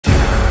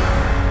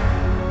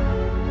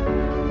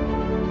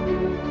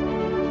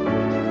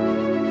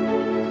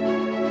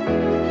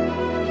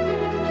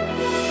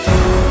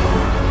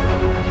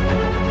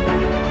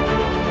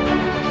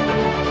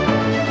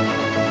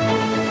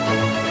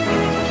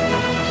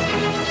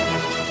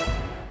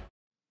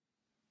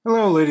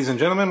Hello ladies and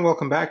gentlemen,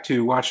 welcome back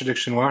to Watch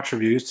Addiction Watch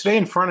Reviews. Today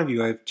in front of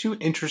you I have two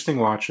interesting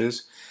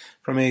watches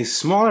from a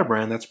smaller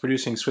brand that's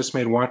producing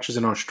Swiss-made watches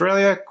in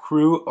Australia,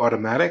 CREUX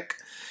Automatiq.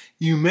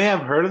 You may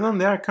have heard of them,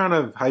 they are kind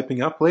of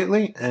hyping up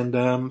lately,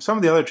 and some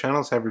of the other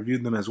channels have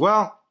reviewed them as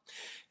well.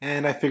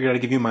 And I figured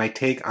I'd give you my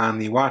take on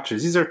the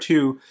watches. These are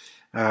two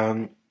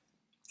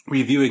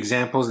review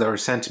examples that were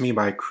sent to me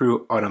by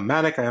CREUX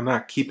Automatiq. I am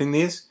not keeping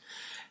these.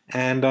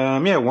 And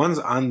yeah, one's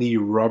on the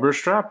rubber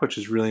strap, which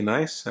is really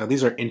nice.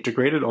 These are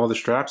integrated, all the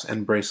straps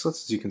and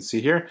bracelets, as you can see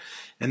here.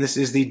 And this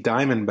is the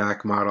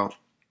Diamondback model.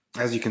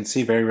 As you can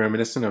see, very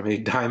reminiscent of a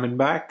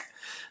Diamondback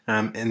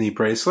in the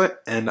bracelet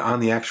and on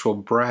the actual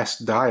brass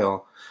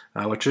dial,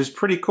 which is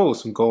pretty cool.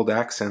 Some gold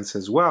accents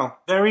as well.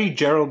 Very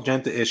Gerald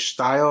Genta-ish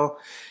style.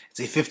 It's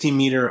a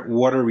 50-meter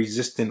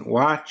water-resistant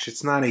watch.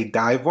 It's not a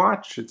dive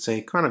watch. It's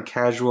a kind of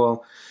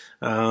casual,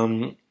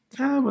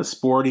 a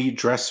sporty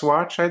dress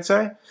watch, I'd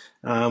say.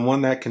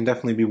 One that can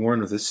definitely be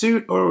worn with a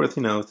suit or with,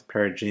 with a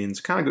pair of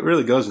jeans. Kind of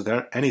really goes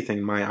with anything,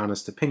 in my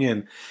honest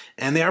opinion.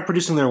 And they are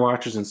producing their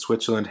watches in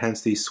Switzerland, hence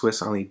the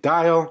Swiss on the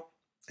dial.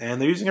 And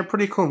they're using a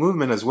pretty cool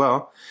movement as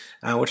well,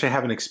 which I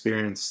haven't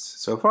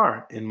experienced so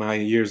far in my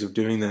years of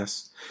doing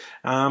this.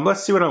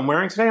 Let's see what I'm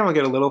wearing today. I'm going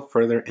to get a little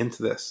further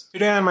into this.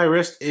 Today on my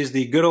wrist is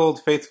the good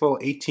old faithful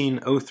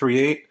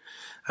 18038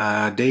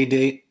 day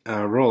date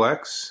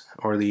Rolex,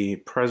 or the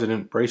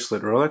President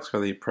bracelet Rolex,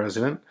 or the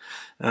President.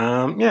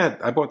 Yeah,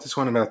 I bought this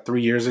one about 3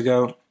 years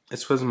ago.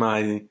 This was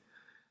my,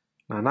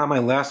 not my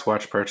last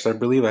watch purchase. I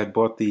believe I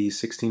bought the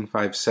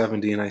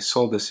 16570 and I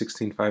sold the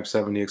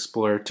 16570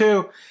 Explorer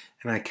 2,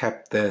 and I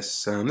kept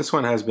this. This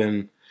one has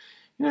been,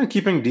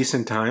 keeping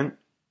decent time.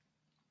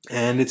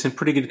 And it's in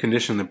pretty good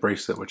condition, the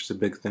bracelet, which is a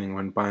big thing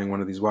when buying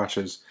one of these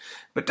watches.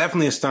 But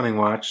definitely a stunning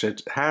watch.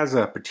 It has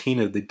a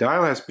patina. The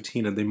dial has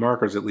patina, the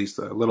markers at least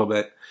a little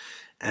bit.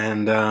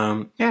 And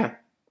yeah,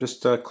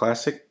 just a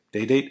classic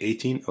day date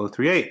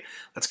 18038.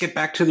 Let's get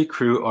back to the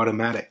CREUX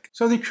Automatiq.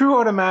 So the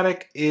CREUX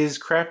Automatiq is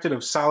crafted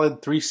of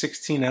solid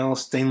 316L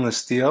stainless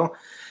steel.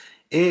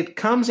 It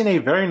comes in a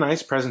very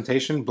nice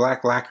presentation,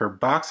 black lacquer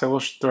box. I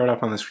will throw it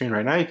up on the screen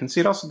right now. You can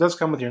see it also does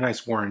come with your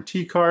nice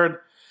warranty card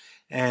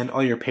and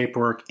all your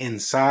paperwork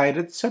inside.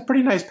 It's a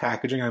pretty nice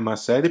packaging, I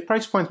must say. The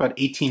price point's about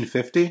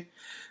 $18.50.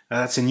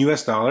 That's in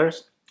US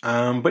dollars.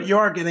 But you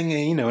are getting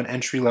a, an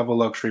entry-level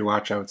luxury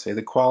watch, I would say.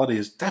 The quality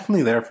is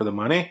definitely there for the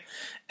money.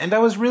 And I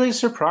was really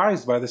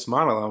surprised by this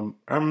model.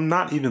 I'm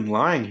not even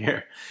lying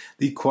here.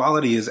 The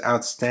quality is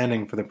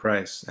outstanding for the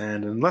price.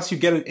 And unless you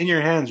get it in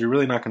your hands, you're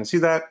really not going to see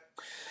that.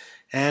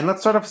 And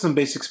let's start off with some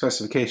basic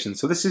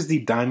specifications. So this is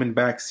the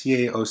Diamondback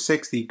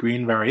CA-06, the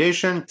green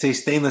variation. It's a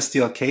stainless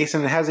steel case,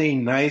 and it has a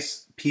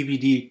nice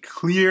PVD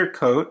clear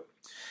coat,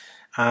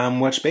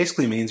 which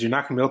basically means you're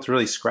not going to be able to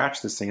really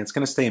scratch this thing. It's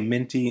going to stay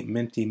minty,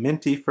 minty,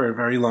 minty for a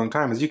very long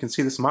time. As you can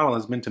see, this model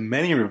has been to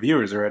many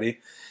reviewers already,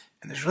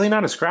 and there's really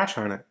not a scratch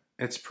on it.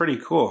 It's pretty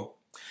cool.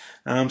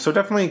 So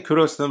definitely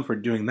kudos to them for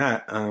doing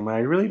that. I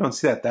really don't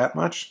see that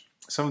much.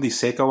 Some of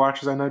these Seiko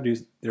watches I know do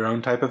their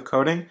own type of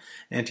coating,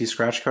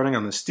 anti-scratch coating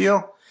on the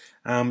steel.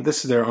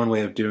 This is their own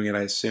way of doing it,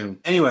 I assume.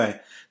 Anyway,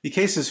 the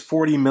case is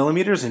 40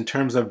 millimeters in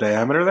terms of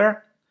diameter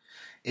there.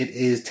 It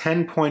is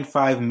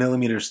 10.5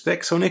 millimeters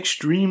thick, so an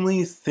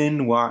extremely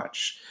thin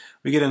watch.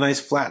 We get a nice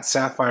flat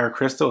sapphire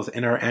crystal with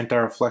inner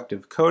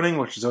anti-reflective coating,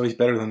 which is always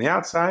better than the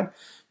outside,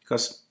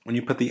 because when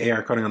you put the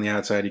AR coating on the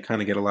outside, you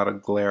kind of get a lot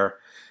of glare.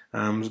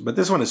 But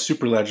this one is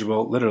super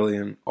legible, literally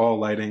in all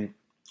lighting,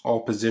 all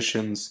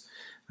positions.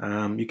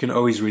 You can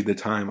always read the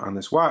time on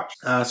this watch.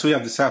 So we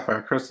have the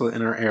sapphire crystal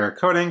inner air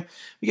coating.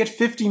 We get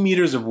 50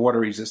 meters of water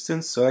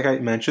resistance. So like I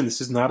mentioned, this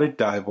is not a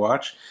dive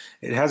watch.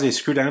 It has a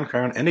screw-down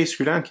crown and a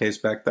screw-down case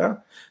back though,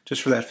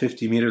 just for that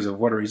 50 meters of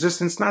water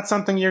resistance. Not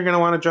something you're going to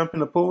want to jump in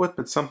the pool with,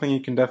 but something you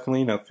can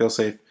definitely feel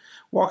safe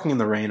walking in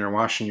the rain or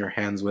washing your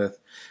hands with.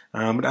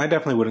 But I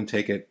definitely wouldn't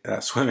take it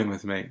swimming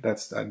with me.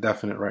 That's a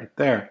definite right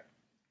there.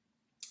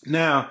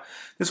 Now,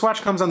 this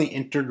watch comes on the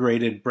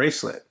integrated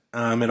bracelet.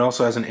 It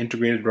also has an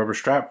integrated rubber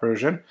strap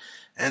version,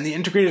 and the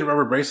integrated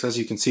rubber bracelet, as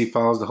you can see,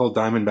 follows the whole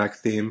Diamondback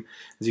theme.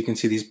 As you can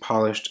see, these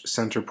polished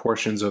center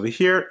portions over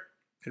here.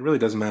 It really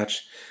does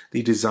match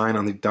the design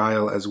on the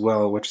dial as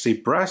well, which is a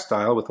brass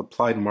dial with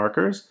applied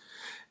markers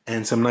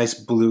and some nice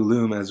blue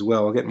lume as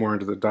well. I'll get more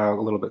into the dial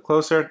a little bit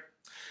closer.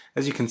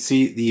 As you can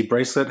see, the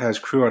bracelet has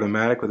CREUX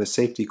Automatiq with a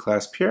safety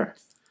clasp here,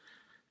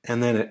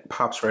 and then it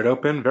pops right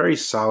open. Very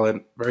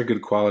solid, very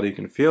good quality. You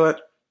can feel it.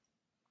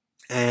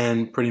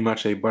 And pretty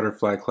much a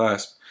butterfly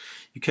clasp.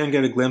 You can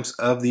get a glimpse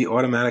of the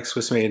automatic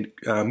Swiss-made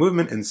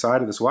movement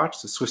inside of this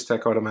watch, the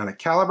Swisstech automatic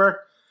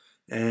caliber.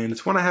 And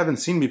it's one I haven't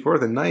seen before,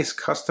 the nice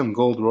custom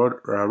gold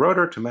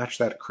rotor to match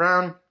that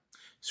crown.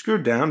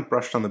 Screwed down,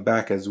 brushed on the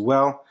back as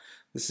well.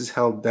 This is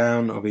held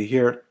down over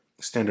here,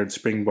 standard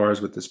spring bars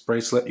with this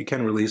bracelet. You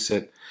can release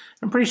it.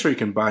 I'm pretty sure you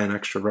can buy an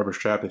extra rubber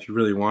strap if you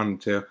really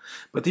wanted to.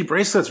 But the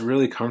bracelet's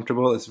really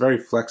comfortable. It's very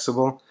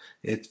flexible.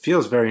 It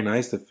feels very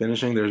nice, the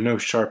finishing. There's no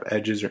sharp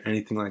edges or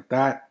anything like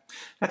that.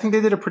 I think they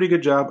did a pretty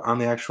good job on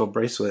the actual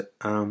bracelet.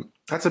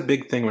 That's a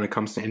big thing when it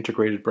comes to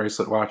integrated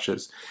bracelet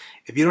watches.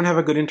 If you don't have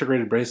a good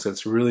integrated bracelet,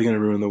 it's really going to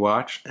ruin the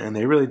watch, and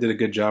they really did a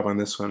good job on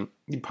this one.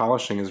 The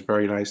polishing is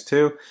very nice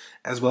too,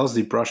 as well as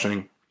the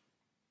brushing.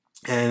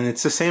 And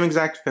it's the same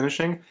exact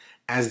finishing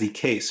as the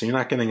case, so you're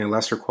not getting a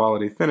lesser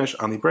quality finish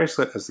on the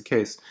bracelet as the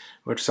case,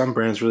 which some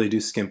brands really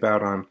do skimp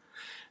out on.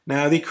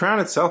 Now, the crown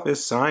itself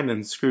is signed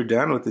and screwed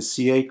down with the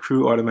CA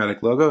CREUX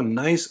Automatiq logo.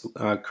 Nice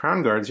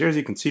crown guards here, as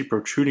you can see,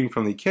 protruding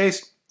from the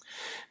case.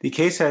 The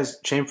case has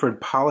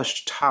chamfered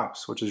polished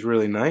tops, which is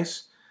really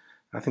nice.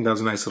 I think that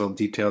was a nice little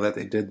detail that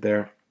they did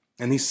there.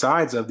 And the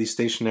sides of the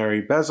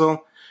stationary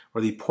bezel,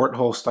 or the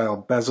porthole style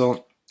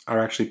bezel, are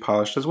actually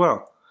polished as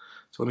well.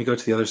 So let me go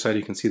to the other side.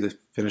 You can see the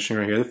finishing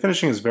right here. The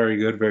finishing is very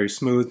good, very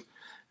smooth,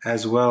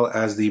 as well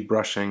as the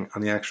brushing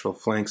on the actual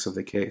flanks of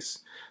the case.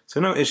 So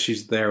no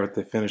issues there with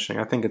the finishing.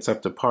 I think it's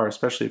up to par,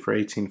 especially for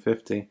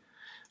 $18.50.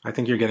 I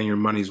think you're getting your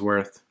money's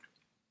worth.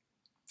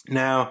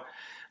 Now,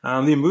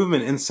 the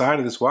movement inside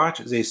of this watch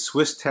is a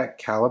Swiss Tech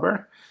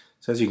caliber.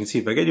 So as you can see,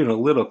 if I get you a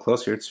little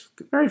closer, it's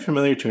very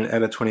familiar to an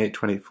ETA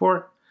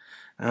 2824.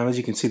 As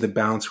you can see, the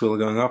balance wheel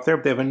going off there.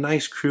 But they have a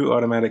nice CREUX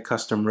Automatic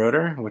custom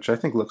rotor, which I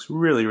think looks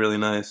really, really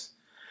nice.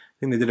 I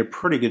think they did a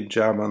pretty good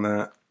job on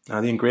that.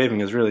 The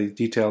engraving is really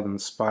detailed and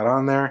spot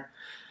on there.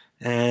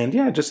 And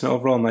yeah, just an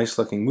overall nice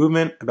looking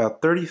movement.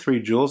 About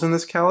 33 joules in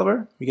this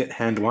caliber. You get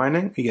hand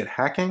winding, you get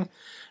hacking,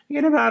 you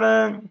get about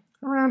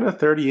around a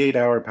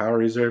 38-hour power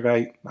reserve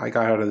I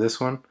got out of this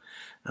one.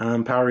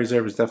 Power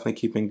reserve is definitely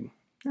keeping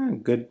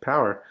good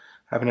power.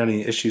 I haven't had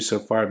any issues so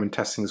far. I've been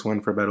testing this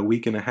one for about a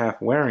week and a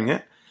half wearing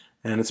it,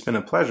 and it's been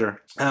a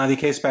pleasure. The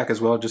case back as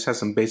well just has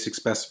some basic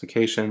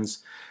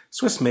specifications.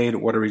 Swiss-made,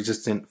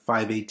 water-resistant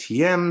 5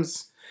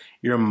 ATMs,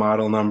 your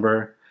model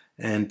number,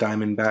 and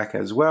Diamondback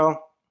as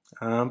well.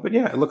 But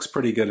yeah, it looks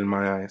pretty good in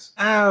my eyes.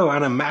 Oh,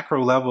 on a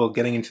macro level,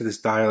 getting into this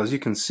dial, as you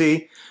can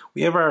see,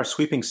 we have our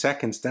sweeping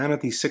seconds down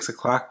at the 6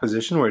 o'clock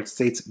position where it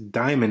states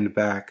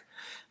Diamondback.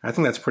 I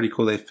think that's pretty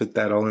cool. They fit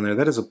that all in there.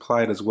 That is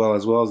applied as well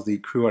as the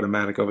CREUX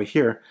Automatic over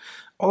here.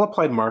 All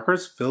applied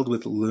markers filled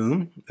with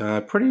lume.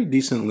 Pretty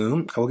decent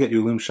lume. I will get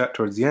you lume shut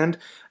towards the end.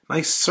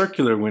 Nice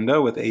circular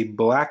window with a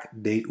black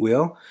date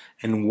wheel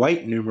and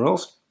white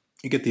numerals.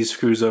 You get these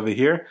screws over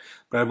here,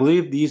 but I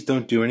believe these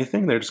don't do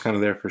anything. They're just kind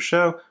of there for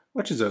show,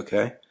 which is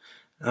okay.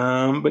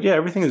 But yeah,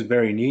 everything is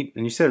very neat,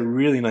 and you see a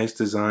really nice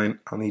design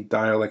on the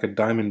dial, like a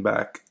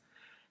Diamondback,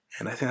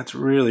 and I think that's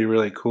really,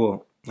 really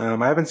cool.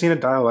 I haven't seen a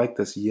dial like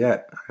this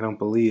yet, I don't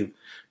believe.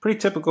 Pretty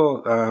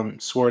typical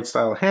sword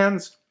style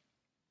hands.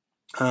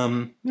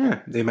 Yeah,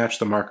 they match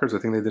the markers. I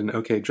think they did an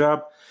okay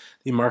job.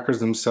 The markers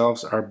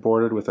themselves are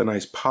bordered with a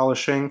nice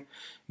polishing.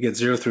 You get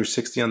 0 through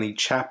 60 on the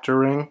chapter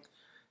ring.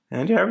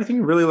 And yeah,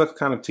 everything really looks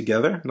kind of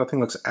together. Nothing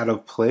looks out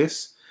of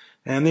place.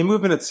 And the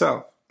movement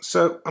itself.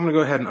 So I'm going to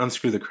go ahead and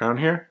unscrew the crown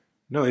here.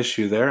 No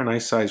issue there, a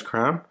nice size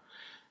crown.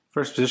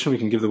 First position, we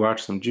can give the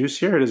watch some juice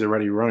here. It is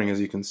already running, as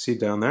you can see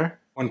down there.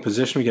 One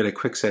position, we get a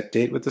quick set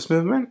date with this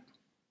movement.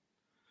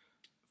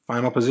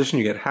 Final position,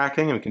 you get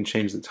hacking, and we can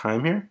change the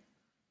time here.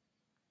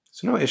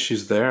 So no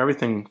issues there.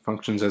 Everything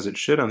functions as it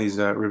should on these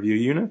review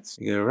units.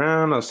 You go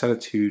around, I'll set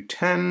it to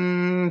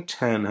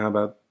 10:10. How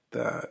about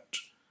that?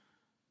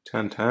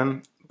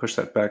 10:10. Push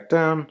that back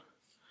down.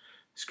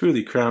 Screw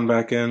the crown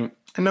back in.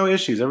 And no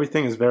issues.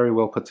 Everything is very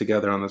well put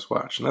together on this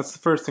watch. And that's the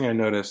first thing I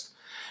noticed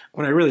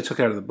when I really took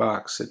it out of the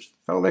box. It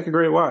felt like a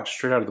great watch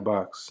straight out of the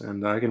box.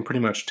 And I can pretty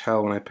much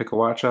tell when I pick a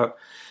watch up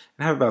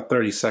and have about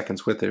 30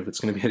 seconds with it if it's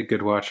going to be a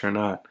good watch or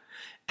not.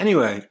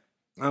 Anyway,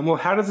 well,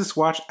 how does this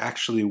watch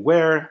actually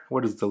wear?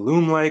 What is the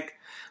lume like?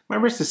 My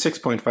wrist is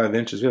 6.5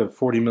 inches. We have a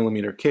 40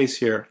 millimeter case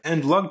here.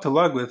 And lug to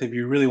lug width, if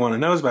you really want to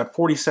know, is about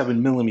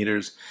 47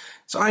 millimeters.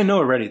 So I know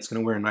already it's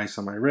going to wear nice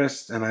on my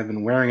wrist, and I've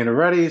been wearing it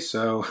already,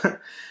 so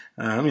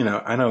you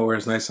know, I know it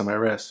wears nice on my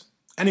wrist.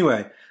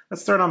 Anyway,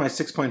 let's start on my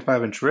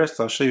 6.5 inch wrist.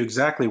 I'll show you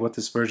exactly what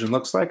this version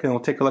looks like, and we'll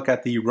take a look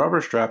at the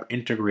rubber strap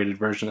integrated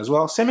version as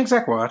well. Same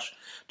exact watch,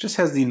 just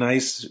has the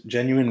nice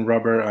genuine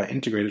rubber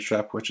integrated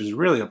strap, which is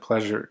really a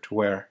pleasure to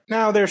wear.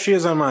 Now there she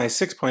is on my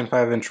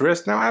 6.5 inch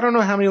wrist. Now I don't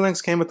know how many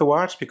links came with the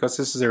watch because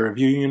this is a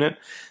review unit,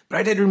 but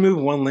I did remove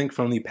one link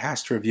from the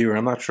past reviewer.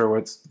 I'm not sure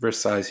what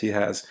wrist size he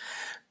has.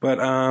 But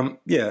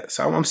yeah,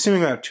 so I'm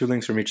assuming I have 2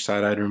 links from each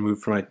side I had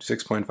removed from my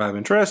 6.5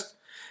 inch wrist.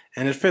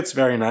 And it fits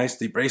very nice.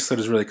 The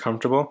bracelet is really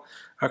comfortable.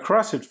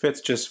 Across it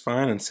fits just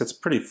fine and sits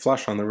pretty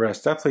flush on the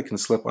wrist. Definitely can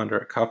slip under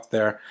a cuff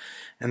there.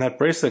 And that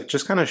bracelet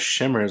just kind of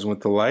shimmers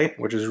with the light,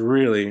 which is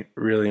really,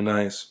 really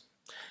nice.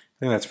 I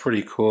think that's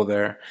pretty cool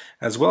there.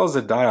 As well as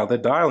the dial. The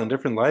dial in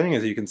different lighting,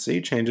 as you can see,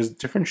 changes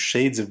different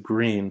shades of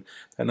green.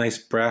 That nice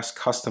brass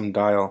custom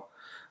dial.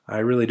 I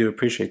really do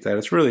appreciate that.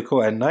 It's really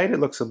cool. At night it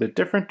looks a bit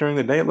different. During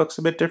the day it looks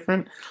a bit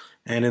different.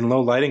 And in low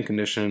lighting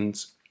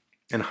conditions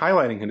and high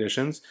lighting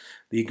conditions,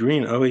 the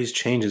green always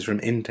changes from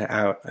in to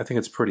out. I think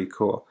it's pretty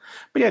cool.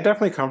 But yeah,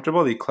 definitely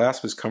comfortable. The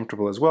clasp is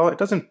comfortable as well. It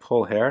doesn't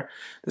pull hair.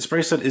 This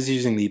bracelet is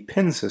using the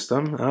pin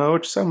system,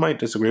 which some might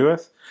disagree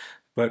with.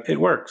 but it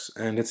works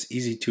and it's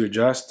easy to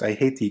adjust. I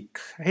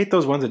hate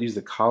those ones that use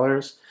the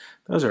collars.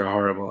 Those are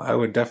horrible. I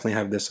would definitely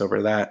have this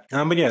over that.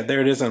 But yeah,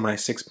 there it is on my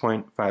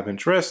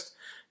 6.5-inch wrist.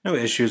 No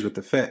issues with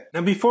the fit.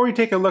 Now before we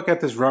take a look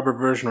at this rubber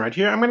version right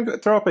here, I'm going to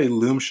throw up a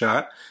lume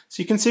shot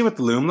so you can see what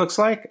the lume looks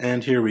like.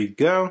 And here we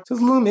go. So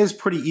the lume is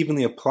pretty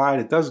evenly applied.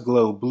 It does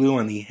glow blue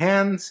on the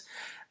hands,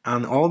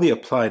 on all the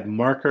applied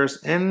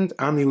markers, and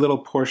on the little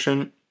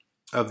portion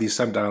of the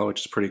subdial,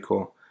 which is pretty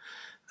cool.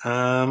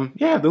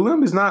 Yeah, the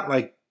lume is not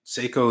like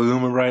Seiko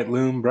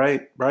lume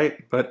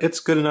bright, but it's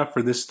good enough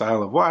for this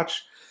style of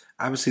watch.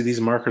 Obviously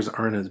these markers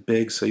aren't as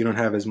big, so you don't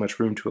have as much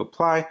room to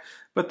apply,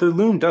 but the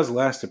lume does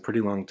last a pretty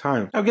long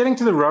time. Now getting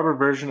to the rubber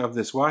version of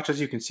this watch,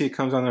 as you can see, it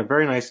comes on a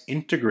very nice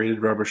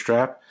integrated rubber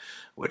strap,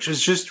 which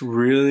is just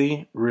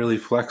really, really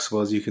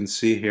flexible, as you can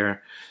see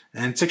here.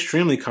 And it's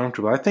extremely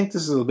comfortable. I think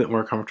this is a little bit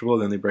more comfortable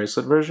than the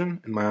bracelet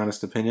version, in my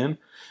honest opinion.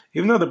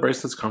 Even though the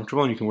bracelet's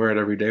comfortable and you can wear it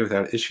every day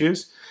without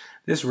issues,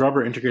 this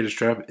rubber integrated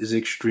strap is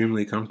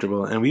extremely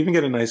comfortable. And we even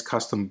get a nice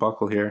custom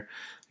buckle here.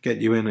 Get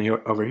you in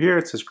over here.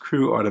 It says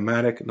CREUX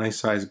Automatiq, nice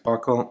size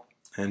buckle,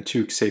 and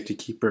 2 safety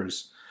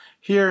keepers.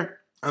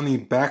 Here on the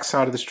back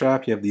side of the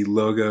strap, you have the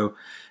logo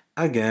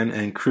again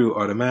and CREUX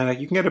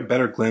Automatiq. You can get a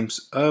better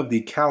glimpse of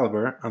the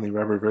caliber on the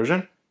rubber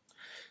version.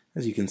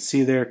 As you can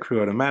see there,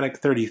 CREUX Automatiq,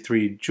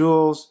 33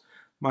 joules,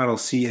 model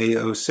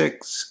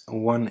CA-06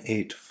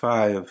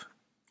 185.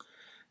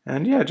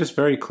 And yeah, just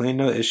very clean,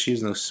 no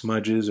issues, no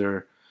smudges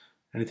or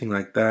anything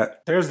like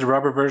that. There's the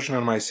rubber version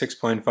on my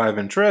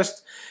 6.5-inch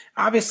wrist.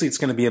 Obviously it's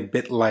going to be a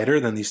bit lighter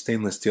than the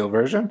stainless steel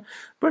version,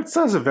 but it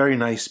still has a very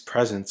nice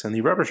presence, and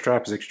the rubber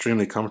strap is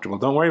extremely comfortable.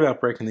 Don't worry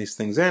about breaking these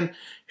things in.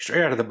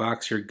 Straight out of the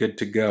box, you're good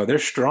to go. They're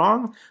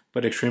strong,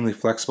 but extremely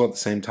flexible at the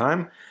same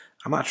time.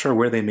 I'm not sure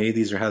where they made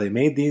these or how they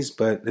made these,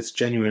 but it's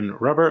genuine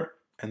rubber,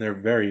 and they're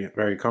very,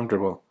 very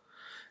comfortable.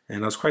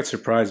 And I was quite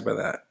surprised by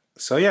that.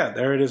 So yeah,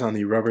 there it is on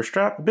the rubber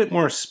strap. A bit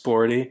more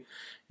sporty,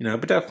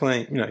 but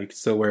definitely, you can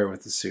still wear it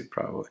with the suit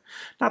probably.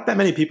 Not that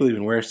many people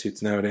even wear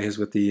suits nowadays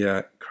with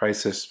the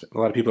crisis. A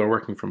lot of people are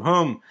working from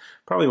home,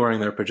 probably wearing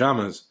their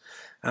pajamas.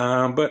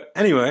 But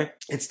anyway,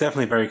 it's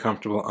definitely very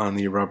comfortable on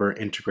the rubber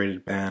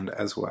integrated band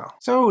as well.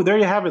 So there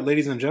you have it,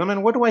 ladies and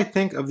gentlemen. What do I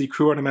think of the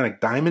CREUX Automatiq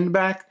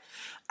Diamondback?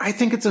 I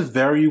think it's a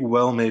very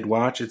well-made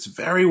watch. It's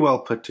very well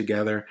put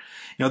together.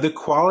 The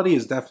quality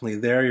is definitely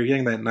there. You're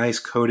getting that nice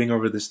coating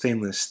over the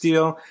stainless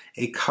steel,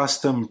 a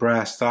custom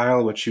brass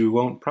dial, which you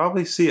won't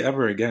probably see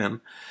ever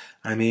again.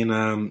 I mean,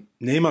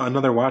 name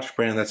another watch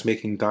brand that's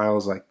making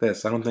dials like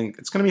this. I don't think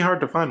it's going to be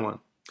hard to find one.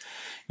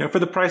 For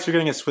the price, you're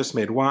getting a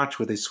Swiss-made watch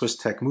with a Swiss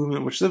Tech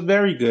movement, which is a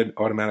very good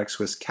automatic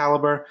Swiss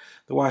caliber.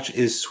 The watch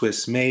is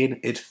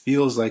Swiss-made. It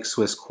feels like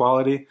Swiss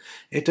quality.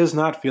 It does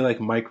not feel like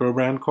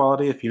micro-brand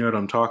quality, if you know what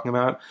I'm talking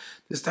about.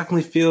 This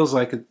definitely feels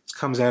like it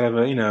comes out of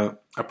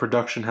a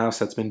production house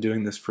that's been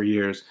doing this for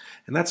years,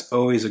 and that's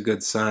always a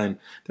good sign.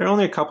 There are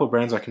only a couple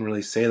brands I can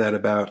really say that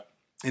about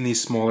in the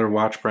smaller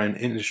watch brand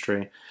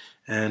industry,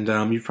 and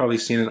you've probably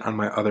seen it on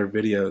my other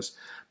videos.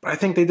 But I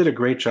think they did a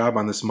great job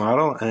on this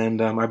model,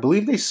 and I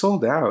believe they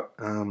sold out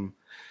on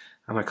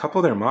a couple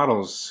of their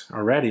models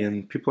already,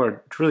 and people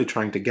are really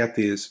trying to get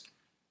these.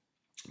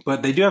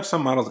 But they do have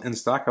some models in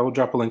stock. I will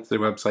drop a link to their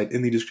website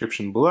in the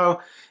description below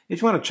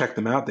if you want to check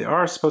them out. They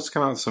are supposed to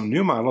come out with some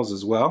new models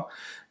as well.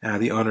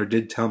 The owner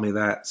did tell me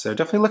that. So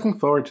definitely looking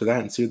forward to that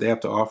and see what they have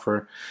to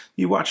offer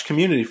the watch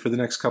community for the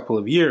next couple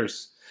of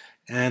years.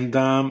 And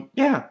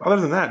yeah, other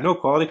than that, no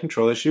quality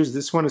control issues.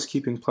 This one is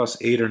keeping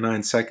 +8 or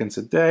 9 seconds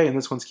a day, and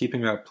this one's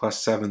keeping about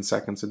 +7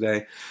 seconds a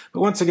day.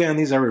 But once again,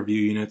 these are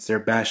review units. They're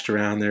bashed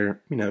around. They're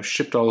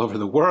shipped all over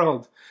the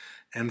world,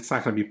 and it's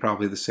not going to be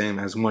probably the same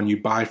as one you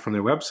buy from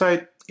their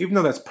website, even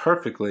though that's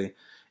perfectly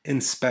in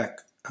spec,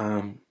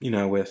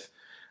 with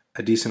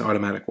a decent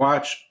automatic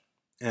watch.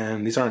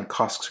 And these aren't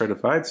COSC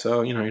certified,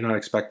 so you're not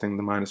expecting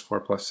the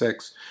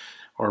 -4+6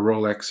 or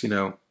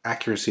Rolex,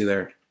 accuracy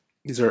there.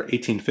 These are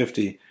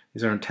 1850.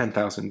 These aren't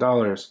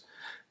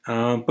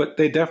 $10,000. But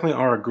they definitely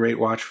are a great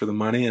watch for the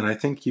money, and I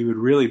think you would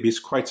really be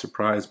quite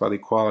surprised by the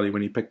quality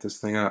when you pick this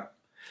thing up.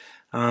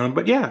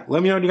 But yeah,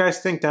 let me know what you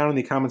guys think down in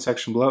the comment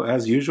section below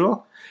as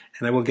usual,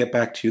 and I will get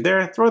back to you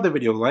there. Throw the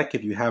video a like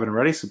if you haven't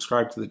already.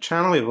 Subscribe to the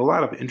channel. We have a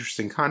lot of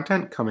interesting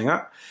content coming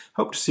up.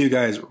 Hope to see you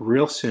guys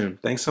real soon.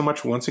 Thanks so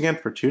much once again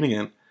for tuning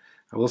in.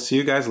 I will see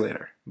you guys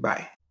later.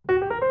 Bye.